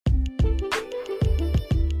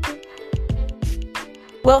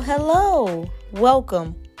Well, hello.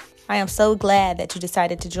 Welcome. I am so glad that you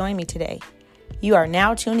decided to join me today. You are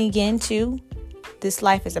now tuning in to This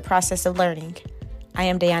Life is a Process of Learning. I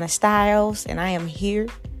am Diana Styles, and I am here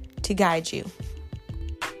to guide you.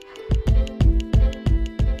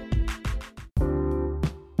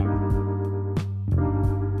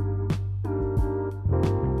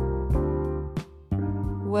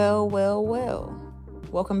 Well.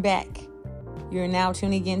 Welcome back. You're now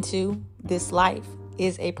tuning into This Life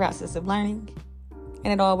is a Process of Learning,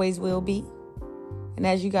 and it always will be. And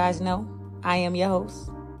as you guys know, I am your host,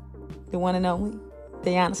 the one and only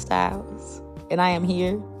Diana Styles, and I am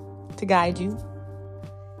here to guide you.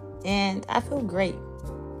 And I feel great.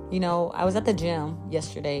 I was at the gym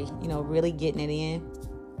yesterday, really getting it in,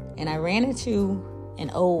 and I ran into an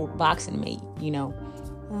old boxing mate.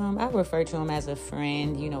 I refer to him as a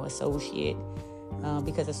friend, associate,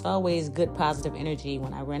 because it's always good positive energy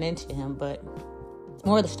when I run into him. But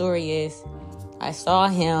more of the story is I saw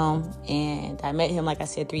him and I met him, like I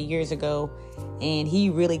said, 3 years ago, and he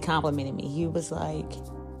really complimented me. He was like,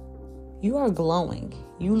 "You are glowing.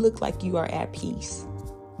 You look like you are at peace."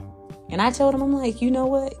 And I told him, I'm like, "You know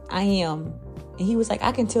what? I am." And he was like,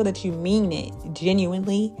 "I can tell that you mean it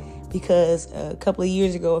genuinely, because a few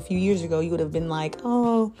years ago, you would have been like,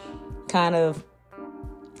 oh, kind of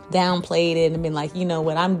downplayed it and been like, you know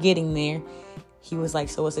what, I'm getting there." He was like,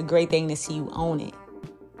 "So it's a great thing to see you own it."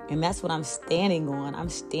 And that's what I'm standing on. I'm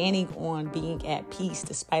standing on being at peace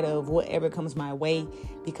despite of whatever comes my way,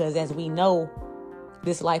 because as we know,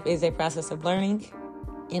 this life is a process of learning,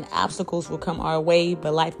 and obstacles will come our way,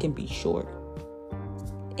 but life can be short.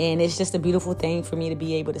 And it's just a beautiful thing for me to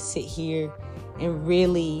be able to sit here and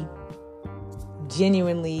really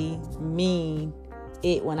genuinely mean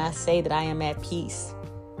it when I say that I am at peace.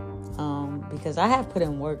 Because I have put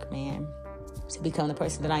in work, man, to become the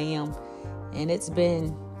person that I am. And it's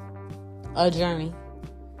been a journey.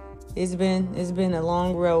 It's been a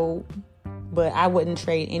long road, but I wouldn't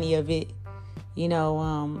trade any of it.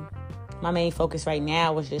 My main focus right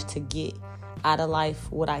now was just to get out of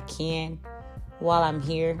life what I can while I'm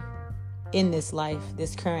here in this life,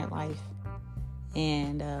 this current life.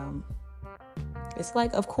 And it's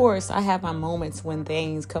like, of course, I have my moments when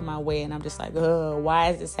things come my way and I'm just like, why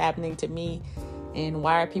is this happening to me? And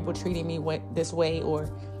why are people treating me this way? Or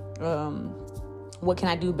what can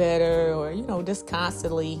I do better? Or, just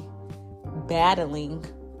constantly battling,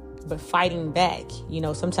 but fighting back.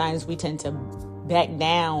 Sometimes we tend to back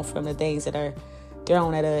down from the things that are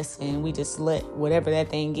thrown at us, and we just let whatever that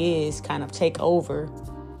thing is kind of take over,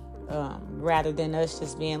 rather than us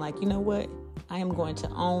just being like, you know what? I am going to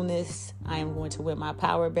own this. I am going to win my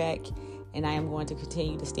power back, and I am going to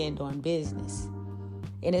continue to stand on business.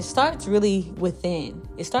 And it starts really within.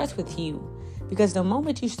 It starts with you, because the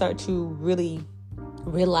moment you start to really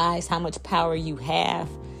realize how much power you have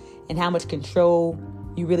and how much control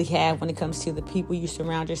you really have when it comes to the people you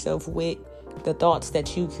surround yourself with, the thoughts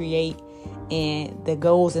that you create, and the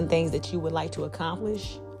goals and things that you would like to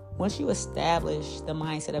accomplish, once you establish the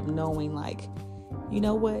mindset of knowing, like, you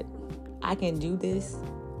know what, I can do this,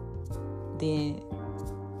 then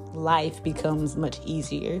life becomes much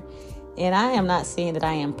easier. And I am not saying that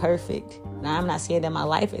I am perfect. And I'm not saying that my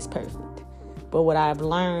life is perfect. But what I've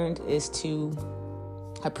learned is to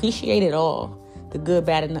appreciate it all, the good,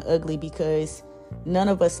 bad, and the ugly, because none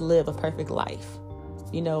of us live a perfect life.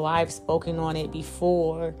 I've spoken on it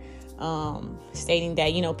before, stating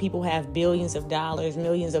that, people have billions of dollars,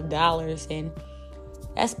 millions of dollars, and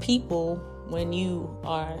as people, when you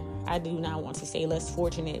are, I do not want to say less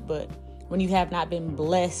fortunate, but when you have not been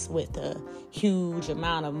blessed with a huge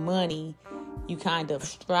amount of money, you kind of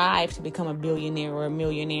strive to become a billionaire or a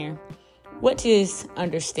millionaire, which is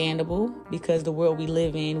understandable, because the world we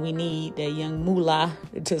live in, we need that young moolah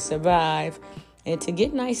to survive and to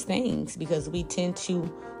get nice things, because we tend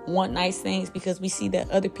to want nice things because we see that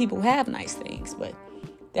other people have nice things. But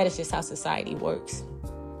that is just how society works.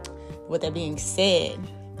 With that being said,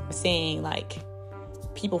 I'm saying, like,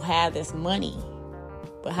 people have this money,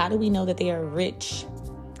 but how do we know that they are rich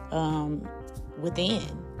within,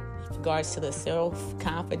 in regards to the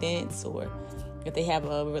self-confidence, or if they have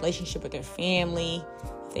a relationship with their family,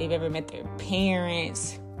 if they've ever met their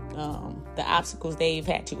parents, the obstacles they've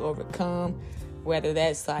had to overcome, whether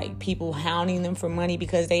that's like people hounding them for money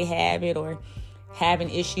because they have it, or having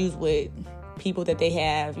issues with people that they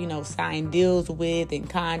have, signed deals with, and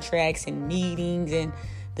contracts and meetings, and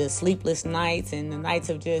the sleepless nights and the nights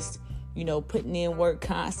of just, putting in work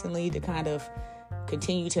constantly to kind of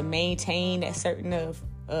continue to maintain that certain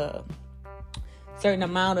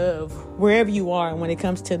amount of wherever you are when it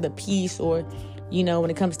comes to the peace or when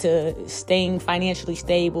it comes to staying financially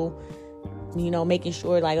stable, making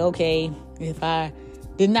sure like, okay, if I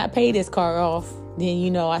did not pay this car off,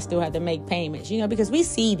 then, I still have to make payments, because we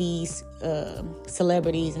see these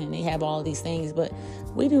celebrities and they have all these things, but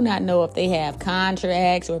we do not know if they have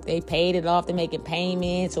contracts or if they paid it off to making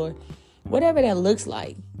payments or whatever that looks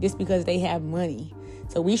like, just because they have money.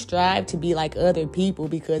 So we strive to be like other people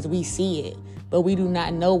because we see it, but we do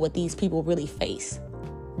not know what these people really face,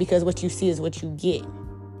 because what you see is what you get.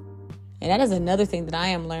 And that is another thing that I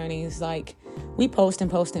am learning is like, we post,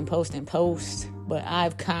 but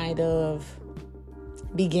I've kind of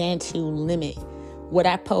began to limit what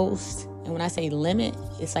I post. And when I say limit,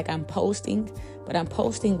 it's like I'm posting, but I'm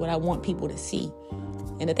posting what I want people to see.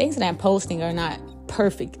 And the things that I'm posting are not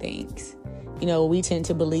perfect things. We tend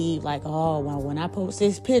to believe like, oh, well, when I post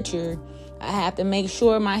this picture, I have to make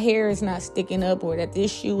sure my hair is not sticking up, or that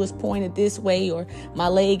this shoe is pointed this way, or my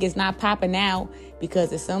leg is not popping out,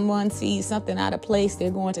 because if someone sees something out of place,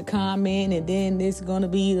 they're going to comment, and then it's going to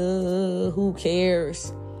be, who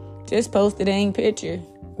cares? Just post the dang picture.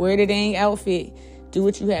 Wear the dang outfit. Do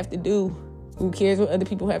what you have to do. Who cares what other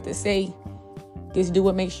people have to say? Just do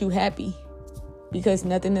what makes you happy. Because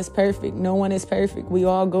nothing is perfect. No one is perfect. We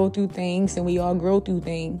all go through things and we all grow through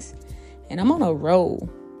things. And I'm on a roll.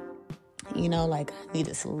 Like I need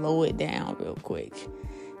to slow it down real quick,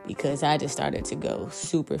 because I just started to go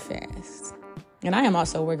super fast. And I am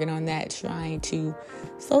also working on that, trying to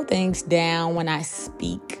slow things down when I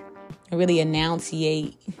speak and really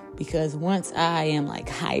enunciate, because once I am like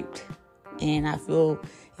hyped and I feel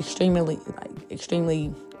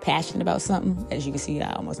extremely passionate about something, as you can see,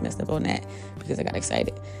 I almost messed up on that because I got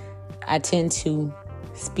excited. I tend to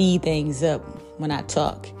speed things up when I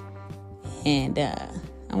talk, and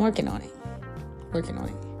I'm working on it.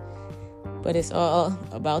 But it's all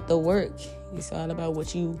about the work. It's all about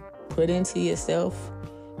what you put into yourself,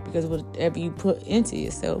 because whatever you put into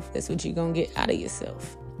yourself, that's what you're going to get out of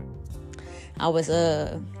yourself. I was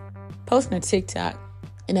posting a TikTok,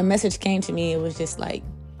 and a message came to me. It was just like,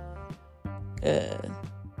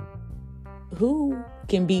 who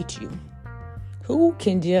can beat you? Who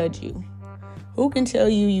can judge you? Who can tell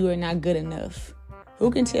you you are not good enough?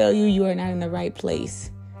 Who can tell you you are not in the right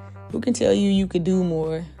place? Who can tell you you could do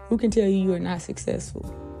more? Who can tell you you are not successful?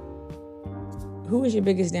 Who is your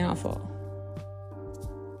biggest downfall?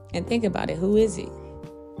 And think about it. Who is it?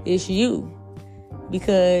 It's you.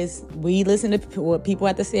 Because we listen to what people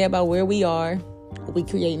have to say about where we are. We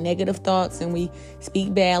create negative thoughts and we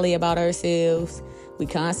speak badly about ourselves. We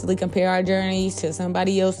constantly compare our journeys to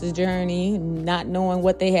somebody else's journey, not knowing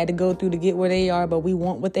what they had to go through to get where they are, but we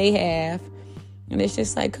want what they have. And it's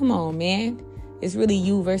just like, come on, man. It's really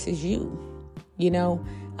you versus you.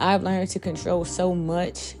 I've learned to control so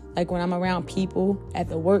much. Like when I'm around people at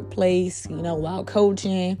the workplace, while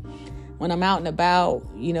coaching, when I'm out and about,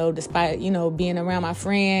 despite, being around my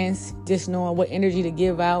friends, just knowing what energy to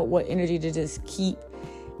give out, what energy to just keep.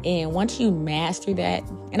 And once you master that,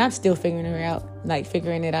 and I'm still figuring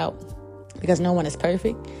it out because no one is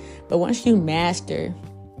perfect. But once you master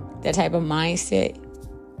that type of mindset,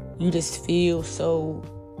 you just feel so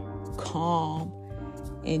calm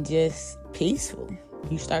and just peaceful.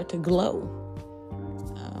 You start to glow.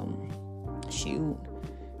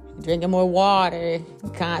 Drinking more water,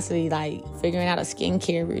 constantly figuring out a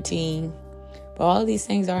skincare routine. But all of these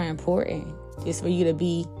things are important just for you to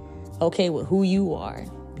be okay with who you are.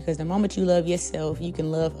 Because the moment you love yourself, you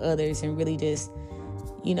can love others and really just,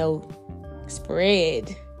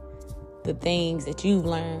 spread the things that you've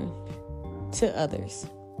learned to others.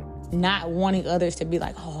 Not wanting others to be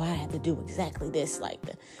like, oh, I have to do exactly this like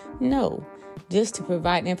that. No, just to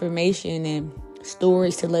provide information and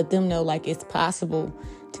stories to let them know it's possible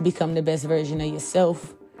to become the best version of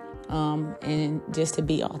yourself, and just to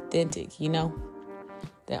be authentic,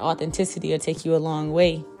 That authenticity will take you a long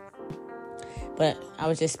way. But I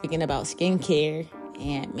was just speaking about skincare,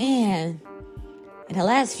 and man, in the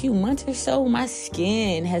last few months or so, my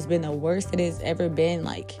skin has been the worst it has ever been,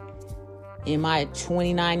 in my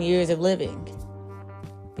 29 years of living.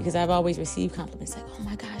 Because I've always received compliments like, oh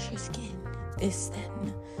my gosh, your skin, this, that,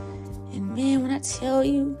 and man, when I tell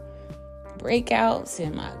you, breakouts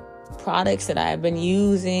and my products that I've been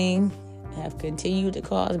using have continued to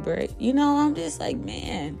cause I'm just like,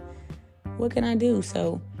 man, what can I do?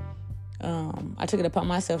 So I took it upon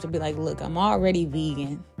myself to be like, look, I'm already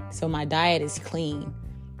vegan, so my diet is clean.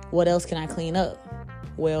 What else can I clean up?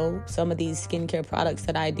 Well, some of these skincare products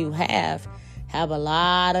that I do have a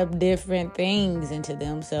lot of different things into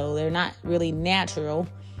them, so they're not really natural.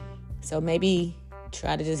 So maybe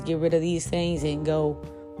try to just get rid of these things and go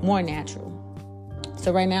more natural.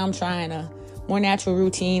 So right now I'm trying to more natural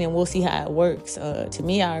routine, and we'll see how it works. To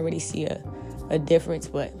me, I already see a difference,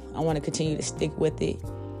 but I want to continue to stick with it.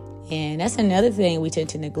 And that's another thing we tend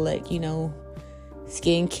to neglect, skincare,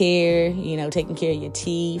 taking care of your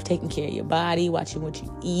teeth, taking care of your body, watching what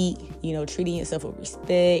you eat, treating yourself with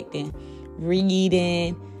respect and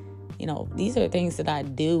reading. These are things that I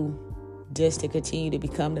do just to continue to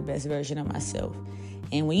become the best version of myself.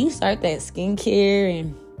 And when you start that skincare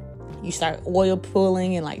and you start oil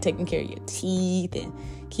pulling and like taking care of your teeth and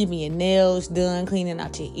keeping your nails done, cleaning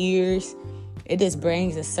out your ears, it just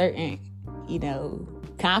brings a certain,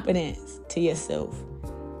 confidence to yourself.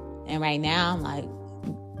 And right now I'm like,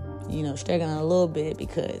 struggling a little bit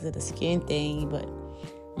because of the skin thing, but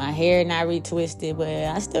my hair not retwisted, but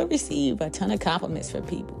I still receive a ton of compliments from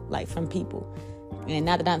people. And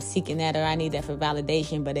not that I'm seeking that or I need that for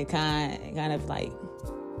validation, but it kind of like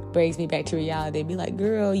brings me back to reality. Be like,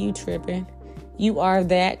 girl, you tripping. You are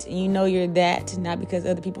that, and you're that, not because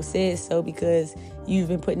other people said so, because you've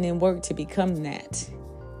been putting in work to become that.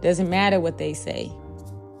 Doesn't matter what they say.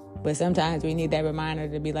 But sometimes we need that reminder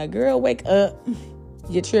to be like, girl, wake up.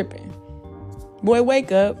 You're tripping. Boy,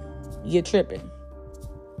 wake up. You're tripping.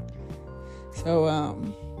 So,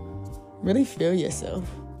 really feel yourself.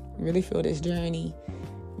 Really feel this journey.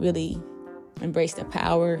 Really embrace the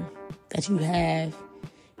power that you have.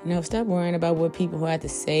 Stop worrying about what people have to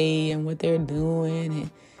say and what they're doing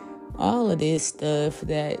and all of this stuff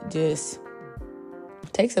that just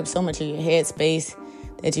takes up so much of your headspace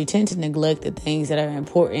that you tend to neglect the things that are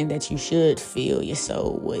important that you should fill your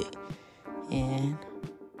soul with. And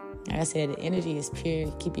like I said, the energy is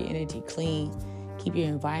pure. Keep your energy clean. Keep your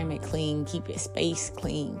environment clean. Keep your space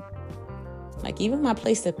clean. Like even my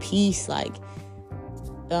place of peace, like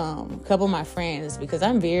a couple of my friends, because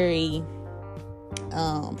I'm very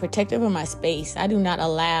protective of my space. I do not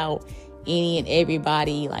allow any and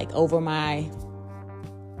everybody like over my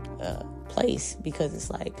place, because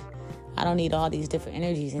it's like I don't need all these different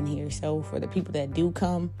energies in here. So for the people that do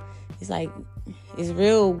come, it's like it's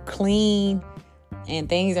real clean and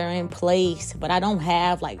things are in place, but I don't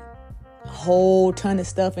have like a whole ton of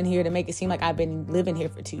stuff in here to make it seem like I've been living here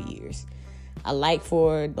for 2 years. I like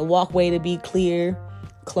for the walkway to be clear,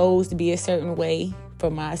 clothes to be a certain way,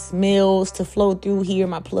 for my smells to flow through here,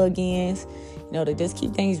 my plug-ins, to just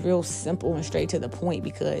keep things real simple and straight to the point,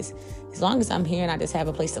 because as long as I'm here and I just have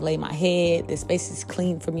a place to lay my head, the space is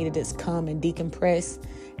clean for me to just come and decompress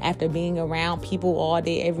after being around people all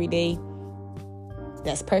day, every day,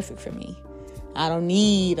 that's perfect for me. I don't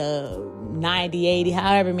need a 90, 80,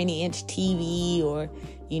 however many inch TV or,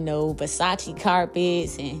 Versace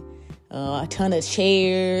carpets and a ton of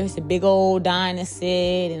chairs, a big old dining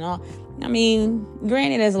set and all. I mean,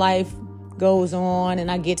 granted, as life goes on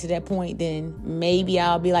and I get to that point, then maybe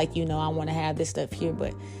I'll be like, I want to have this stuff here.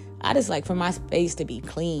 But I just like for my space to be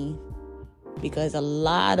clean, because a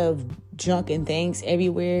lot of junk and things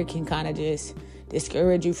everywhere can kind of just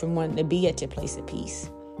discourage you from wanting to be at your place of peace.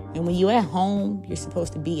 And when you're at home, you're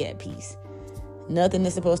supposed to be at peace. Nothing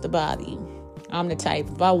is supposed to bother you. I'm the type,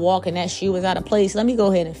 if I walk and that shoe is out of place, let me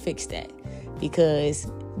go ahead and fix that, because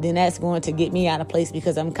then that's going to get me out of place,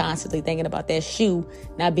 because I'm constantly thinking about that shoe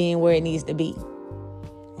not being where it needs to be.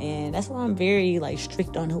 And that's why I'm very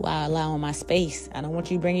strict on who I allow in my space. I don't want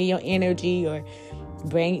you bringing your energy or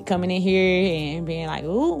coming in here and being like,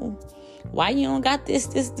 ooh, why you don't got this,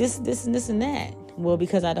 and this and that? Well,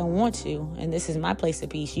 because I don't want to, and this is my place of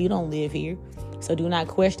peace. You don't live here. So do not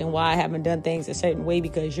question why I haven't done things a certain way,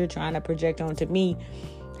 because you're trying to project onto me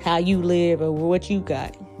how you live or what you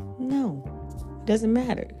got. No, it doesn't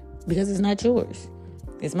matter, because it's not yours.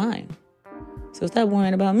 It's mine. So stop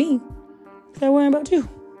worrying about me. Start worrying about you.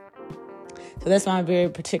 So that's why I'm very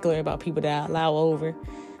particular about people that I allow over.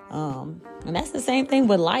 And that's the same thing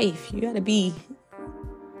with life. You got to be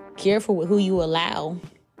careful with who you allow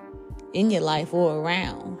in your life or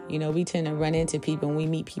around. We tend to run into people and we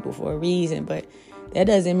meet people for a reason, but that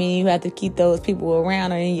doesn't mean you have to keep those people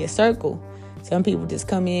around or in your circle. Some people just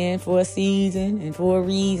come in for a season and for a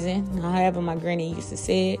reason, however my granny used to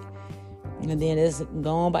say it, and then it's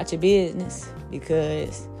go on about your business.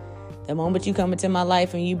 Because the moment you come into my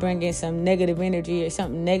life and you bring in some negative energy or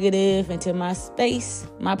something negative into my space,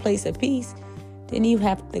 my place of peace, then you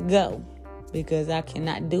have to go, because I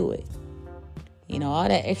cannot do it. All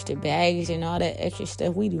that extra baggage and all that extra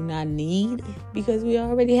stuff we do not need, because we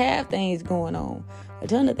already have things going on, a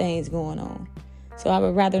ton of things going on. So I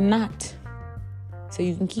would rather not. So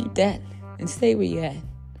you can keep that and stay where you're at.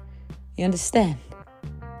 You understand?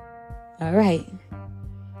 All right.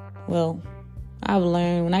 Well, I've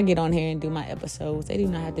learned when I get on here and do my episodes, they do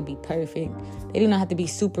not have to be perfect. They do not have to be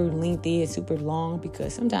super lengthy and super long,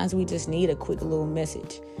 because sometimes we just need a quick little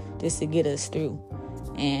message just to get us through.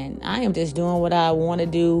 And I am just doing what I want to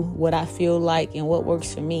do, what I feel like, and what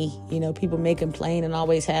works for me. People may complain and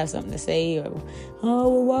always have something to say, or, oh,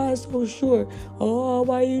 well, why is it so short? Oh,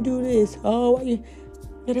 why you do this? Oh, why you...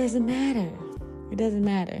 It doesn't matter. It doesn't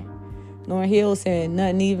matter. Lauryn Hill said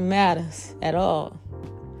nothing even matters at all.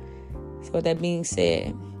 So with that being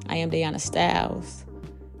said, I am Diana Styles.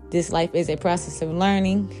 This life is a process of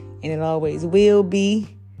learning, and it always will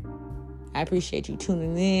be. I appreciate you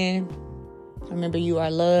tuning in. Remember, you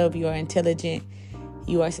are loved, you are intelligent,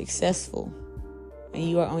 you are successful, and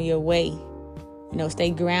you are on your way.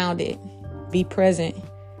 Stay grounded, be present.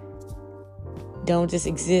 Don't just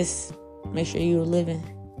exist. Make sure you're living.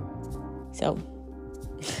 So,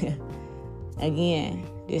 again,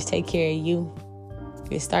 just take care of you.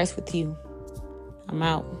 It starts with you. I'm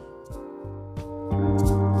out.